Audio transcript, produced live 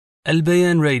Al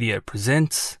Bayan Radio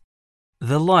presents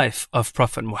The Life of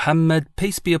Prophet Muhammad,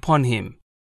 peace be upon him,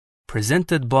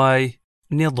 presented by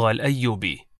Nidal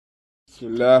Ayyubi.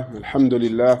 Bismillah,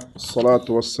 alhamdulillah, salatu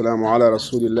wassalamu ala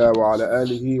rasulillah wa ala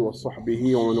alihi wa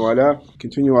sahbihi wa man wala.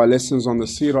 Continue our lessons on the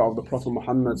seerah of the Prophet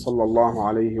Muhammad sallallahu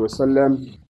alayhi wa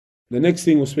sallam. The next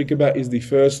thing we'll speak about is the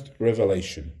first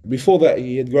revelation. Before that,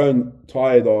 he had grown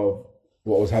tired of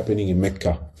what was happening in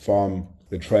Mecca, from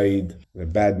the trade, the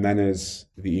bad manners,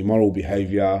 the immoral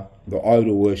behavior, the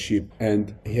idol worship,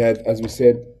 and he had, as we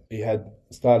said, he had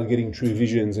started getting true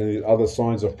visions and other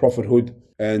signs of prophethood,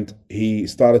 and he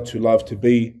started to love to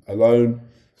be alone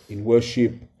in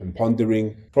worship and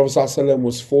pondering. Prophet ﷺ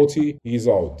was 40 years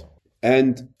old,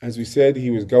 and as we said,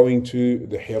 he was going to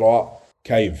the Hira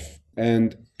cave,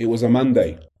 and it was a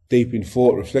Monday, deep in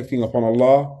thought, reflecting upon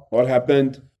Allah. What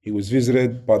happened? He was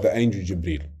visited by the angel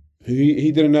Jibreel.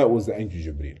 He didn't know it was the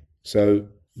angel Jibreel. So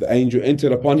the angel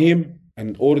entered upon him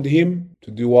and ordered him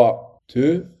to do what?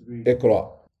 To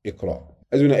Iqra.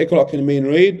 As we know, Iqra can mean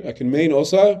read, it can mean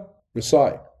also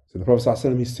recite. So the Prophet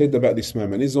ﷺ, he said about this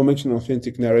moment, this is all mentioned in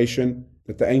authentic narration,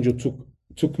 that the angel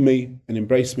took me and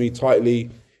embraced me tightly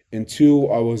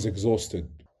until I was exhausted.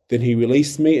 Then he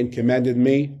released me and commanded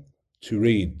me to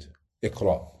read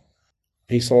Iqra.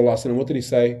 He ﷺ, what did he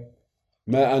say?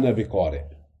 Ma ana biqari.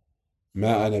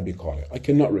 Ma ana biqari. I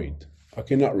cannot read. I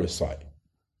cannot recite.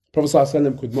 Prophet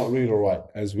ﷺ could not read or write,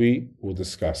 as we will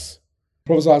discuss.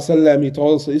 Prophet ﷺ, he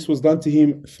told us that this was done to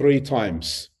him 3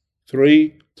 times.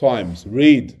 3 times.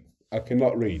 Read, I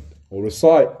cannot read. Or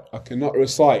recite, I cannot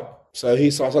recite. So he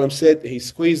ﷺ said, he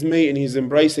squeezed me in his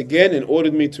embrace again and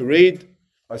ordered me to read.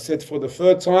 I said for the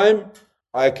 3rd time,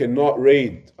 I cannot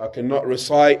read, I cannot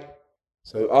recite.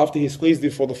 So after he squeezed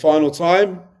it for the final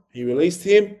time, he released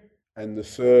him, and the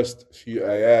first few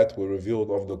ayat were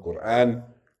revealed of the Quran,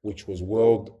 which was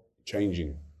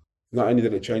world-changing. Not only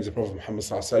did it change the Prophet Muhammad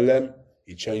ﷺ,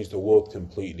 it changed the world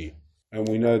completely. And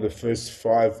we know the first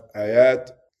 5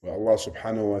 ayat, where Allah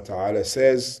subhanahu wa ta'ala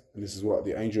says, and this is what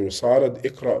the angel recited,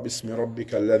 اقرأ باسم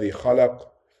ربك الذي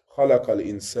خلق خلق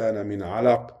الإنسان من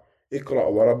علق اقرأ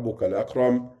وربك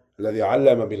الأكرم الذي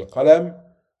علم بالقلم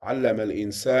علم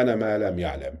الإنسان ما لم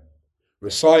يعلم.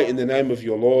 Recite in the name of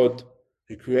your Lord,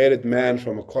 who created man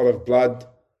from a clot of blood.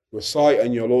 Recite,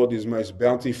 and your Lord is most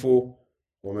bountiful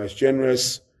or most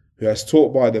generous, who has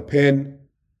taught by the pen,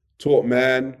 taught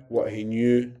man what he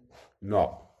knew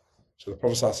not. So the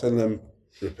Prophet ﷺ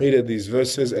repeated these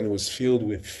verses, and it was filled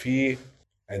with fear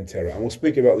and terror. And we'll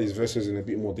speak about these verses in a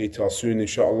bit more detail soon,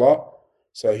 inshallah.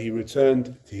 So he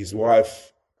returned to his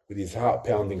wife with his heart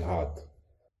pounding hard.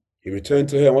 He returned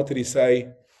to her, and what did he say?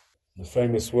 The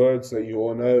famous words that you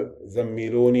all know,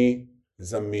 Zammiluni,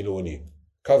 Zammiluni.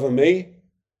 Cover me,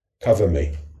 cover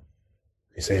me.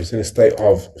 He said he was in a state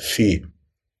of fear.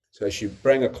 So she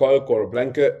brought a cloak or a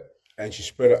blanket and she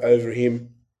spread it over him.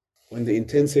 When the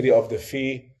intensity of the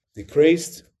fear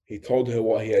decreased, he told her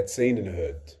what he had seen and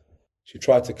heard. She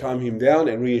tried to calm him down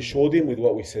and reassured him with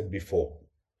what we said before,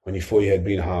 when he thought he had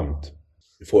been harmed,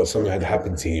 before something had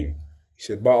happened to him. He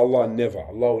said, by Allah, never.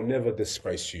 Allah will never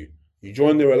disgrace you. You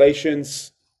join the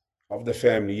relations of the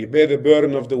family. You bear the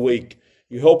burden of the weak.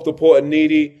 You help the poor and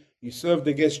needy. You serve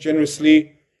the guests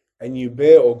generously. And you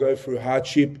bear or go through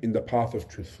hardship in the path of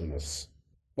truthfulness.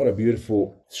 What a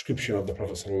beautiful description of the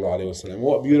Prophet ﷺ.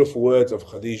 What beautiful words of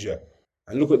Khadijah.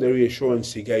 And look at the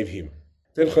reassurance he gave him.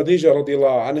 Then Khadijah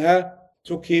radiallahu anha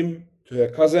took him to her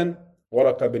cousin,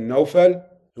 Waraqa bin Nawfal,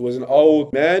 who was an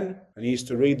old man, and he used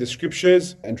to read the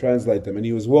scriptures and translate them. And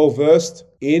he was well versed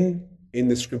in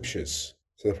the scriptures.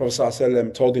 So the Prophet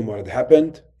ﷺ told him what had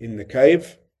happened in the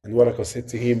cave, and Waraqa said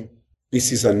to him,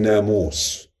 this is a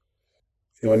namus.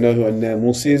 You know who a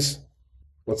namus is?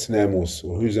 What's namus?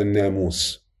 Or who's a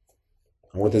namus?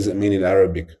 And what does it mean in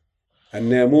Arabic? A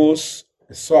namus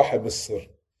is sahib al-sir,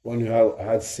 one who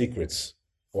has secrets,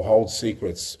 or holds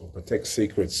secrets, or protects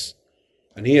secrets.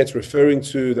 And here it's referring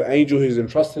to the angel who is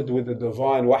entrusted with the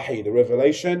divine wahi, the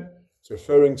revelation. It's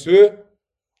referring to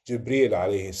Jibreel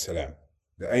alayhi salam.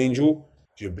 The angel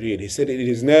Jibreel. He said it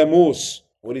is namus.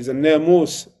 What is a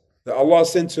namus? That Allah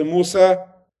sent to Musa.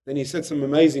 Then he said some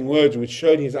amazing words which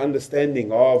showed his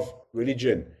understanding of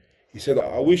religion. He said,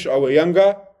 I wish I were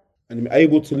younger and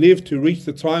able to live to reach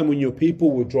the time when your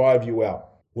people will drive you out,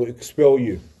 will expel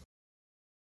you.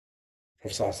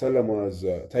 Prophet ﷺ was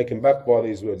taken back by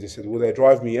these words. He said, will they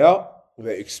drive me out? Will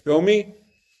they expel me?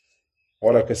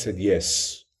 Waraqa said,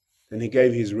 yes. Then he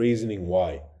gave his reasoning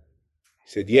why. He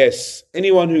said, yes,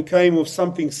 anyone who came with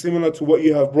something similar to what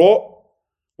you have brought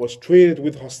was treated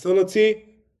with hostility.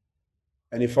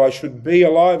 And if I should be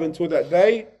alive until that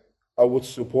day, I would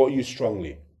support you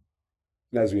strongly.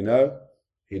 And as we know,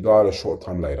 he died a short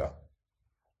time later.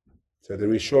 So the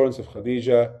reassurance of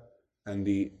Khadija and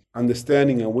the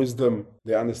understanding and wisdom of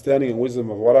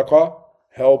Waraqah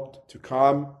helped to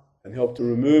calm and helped to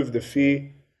remove the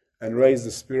fear and raise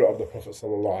the spirit of the Prophet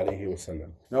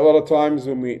ﷺ. Now a lot of times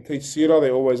when we teach seerah,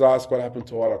 they always ask what happened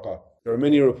to Waraqah. There are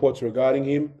many reports regarding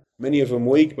him, many of them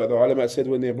weak, but the ulama said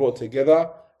when they're brought together,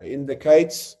 it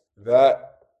indicates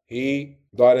that he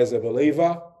died as a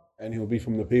believer and he'll be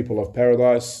from the people of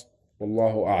paradise.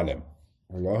 Wallahu a'lam.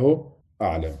 Wallahu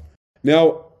a'lam.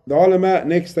 Now, the ulama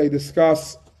next they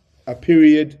discuss a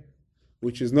period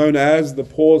which is known as the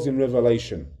pause in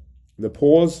revelation. The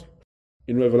pause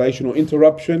in revelation or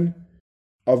interruption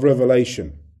of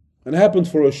revelation. And it happened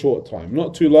for a short time,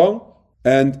 not too long.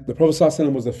 And the Prophet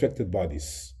ﷺ was affected by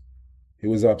this. He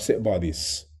was upset by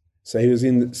this. So he was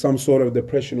in some sort of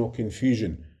depression or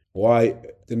confusion. Why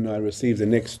didn't I receive the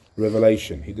next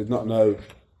revelation? He did not know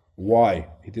why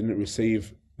he didn't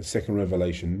receive the second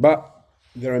revelation. But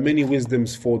there are many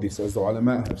wisdoms for this, as the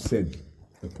ulama have said.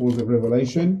 The pause of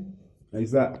revelation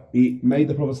is that it made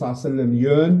the Prophet ﷺ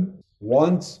yearn,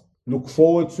 want, look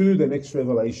forward to the next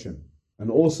revelation. And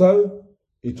also,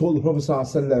 it taught the Prophet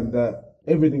ﷺ that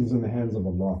everything is in the hands of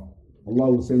Allah.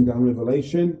 Allah will send down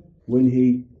revelation when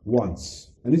He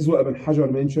wants. And this is what Ibn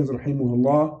Hajar mentions,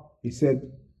 rahimahullah. He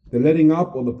said, the letting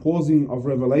up or the pausing of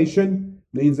revelation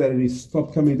means that it is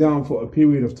stopped coming down for a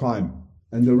period of time.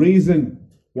 And the reason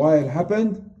why it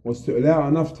happened was to allow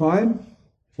enough time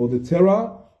for the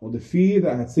terror or the fear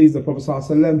that had seized the Prophet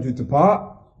ﷺ to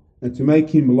depart and to make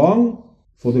him long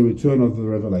for the return of the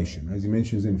revelation, as he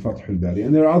mentions in Fath al-Bari.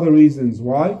 And there are other reasons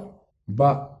why,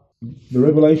 but the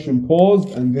revelation paused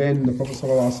and then the Prophet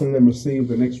ﷺ received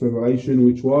the next revelation,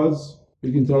 which was,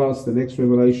 you can tell us the next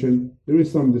revelation. There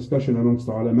is some discussion amongst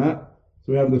the ulama.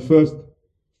 So we have the first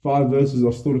 5 verses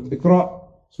of Surah Iqra,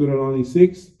 Surah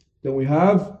 96. Then we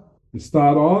have the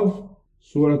start of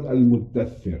Surah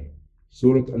Al-Muddathir.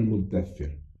 Surah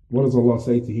Al-Muddathir. What does Allah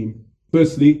say to him?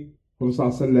 Firstly, Prophet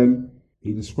ﷺ,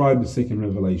 he described the second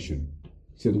revelation.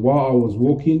 He said, while I was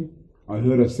walking, I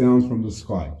heard a sound from the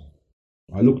sky.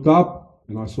 I looked up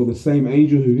and I saw the same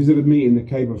angel who visited me in the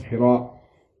cave of Hira.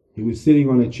 He was sitting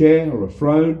on a chair or a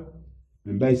throne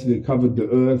and basically covered the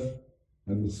earth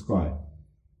and the sky.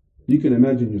 You can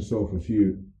imagine yourself if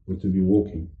you were to be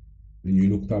walking and you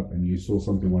looked up and you saw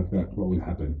something like that, what would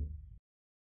happen?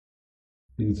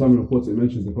 In some reports it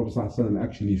mentions the Prophet ﷺ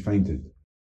actually fainted.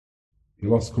 He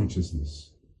lost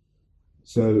consciousness.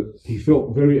 So he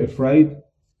felt very afraid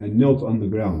and knelt on the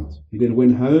ground. He then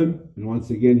went home and once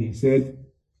again he said,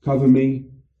 cover me,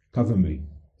 cover me.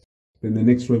 Then the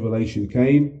next revelation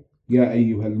came, Ya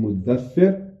ayyuhal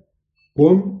muddathir,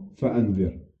 qum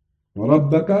fa'anzir, wa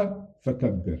rabbaka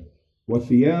fakabbir, wa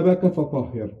thiyabaka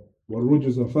fatahhir, wa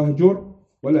rujza fahjur,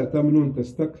 wa la tamnun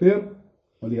tastakthir,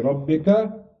 wa li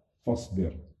rabbika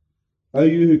fasbir. O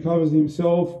you who covers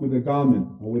himself with a garment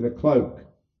or with a cloak,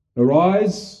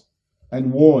 arise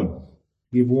and warn,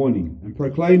 give warning, and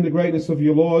proclaim the greatness of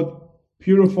your Lord,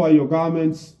 purify your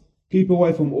garments, keep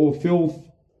away from all filth,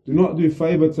 do not do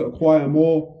favor to acquire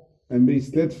more, and be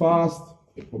steadfast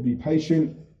or be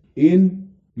patient in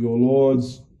your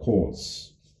Lord's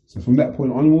cause. So from that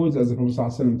point onwards, as the Prophet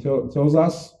ﷺ tells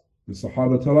us, the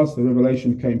Sahaba tell us, the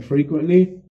revelation came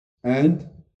frequently and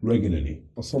regularly.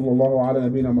 وصلى الله على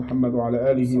نبينا محمد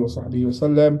وعلى آله وصحبه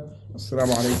وسلم. السلام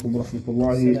عليكم ورحمة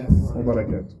الله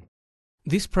وبركاته.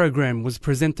 This program was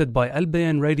presented by Al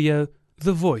Bayan Radio,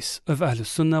 the voice of Ahlus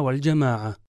Sunnah wal Jama'ah.